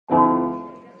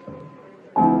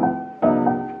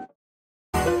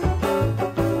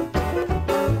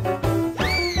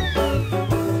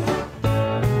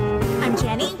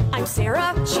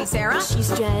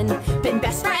Jen. Been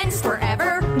best friends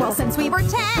forever, well, since we were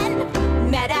 10.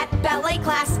 Met at ballet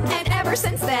class, and ever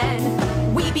since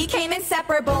then, we became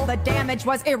inseparable. The damage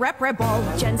was irreparable.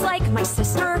 Jen's like my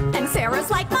sister, and Sarah's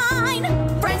like mine.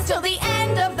 Friends till the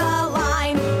end of the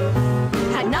line.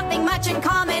 Had nothing much in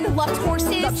common, loved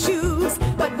horses, loved shoes,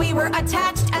 but we were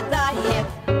attached at the hip.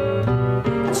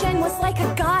 Jen was like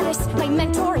a goddess, my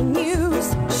mentor and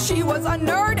muse. She was a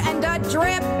nerd and a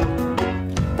drip.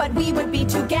 But we would be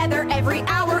together every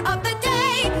hour of the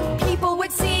day. People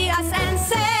would see us and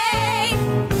say,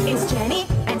 is Jenny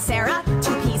and Sarah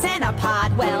two peas in a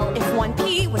pod? Well, if one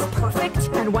pea was perfect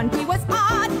and one pea was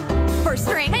odd, first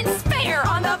string and spare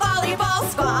on the volleyball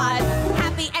squad.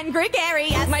 Happy and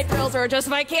gregarious, my thrills are just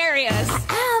vicarious.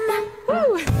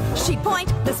 Woo. She'd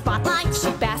point the spotlight,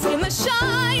 she'd bask in the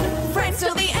shine. Friends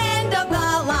till the end of the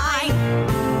line.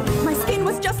 My skin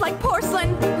was just like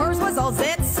porcelain, hers was all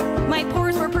zits. My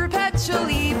pores were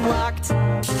perpetually blocked.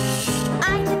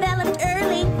 I developed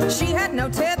early, she had no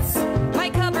tits. My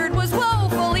cupboard was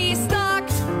woefully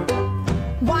stocked.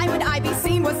 Why would I be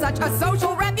seen with such a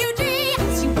social refugee?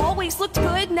 She always looked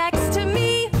good next to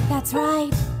me. That's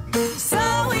right. So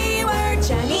we were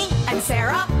Jenny and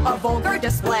Sarah, a vulgar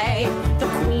display. The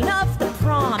queen of the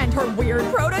prom and her weird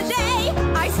protege.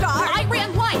 I starred, I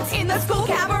ran lines in the school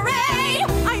cabaret.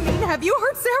 I mean, have you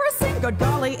heard Sarah sing? Good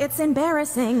golly, it's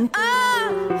embarrassing.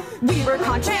 We were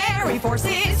contrary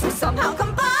forces who somehow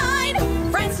combined.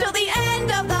 Friends till the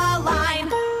end of the line.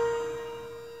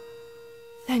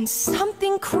 Then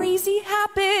something crazy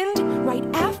happened right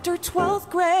after 12th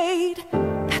grade.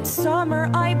 That summer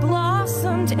I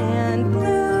blossomed and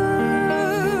bloomed.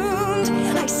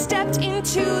 I stepped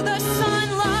into the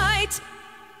sunlight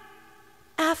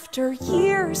after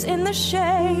years in the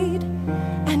shade,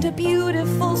 and a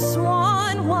beautiful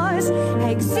swan was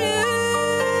exhumed.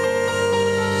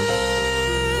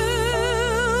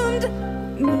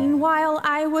 Meanwhile,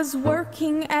 I was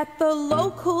working at the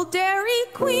local Dairy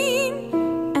Queen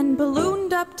and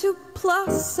ballooned up to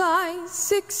plus size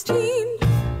 16.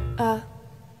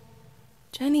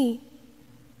 Jenny,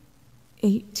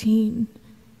 18.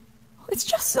 It's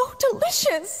just so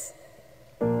delicious.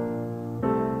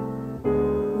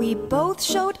 We both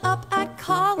showed up at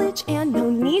college, and no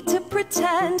need to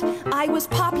pretend I was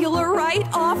popular right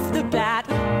off the bat.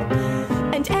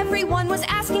 And everyone was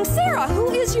asking, Sarah,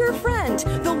 who is your friend?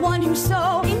 The one who's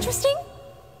so interesting?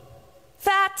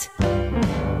 Fat.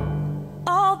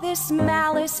 All this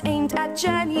malice aimed at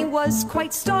Jenny was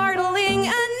quite startling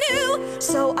and new.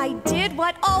 So I did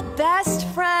what all best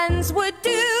friends would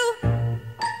do.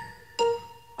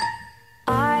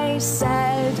 I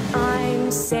said,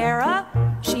 I'm Sarah,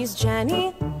 she's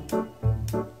Jenny.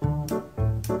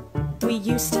 We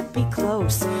used to be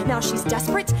close. Now she's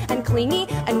desperate and clingy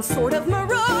and sort of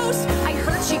morose. I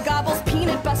heard she gobbles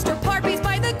peanut butter parfaits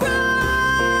by the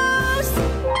gross.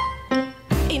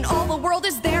 In all the world,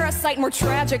 is there a sight more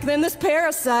tragic than this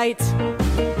parasite?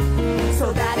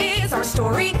 So that is our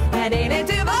story, and ain't it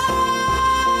divine?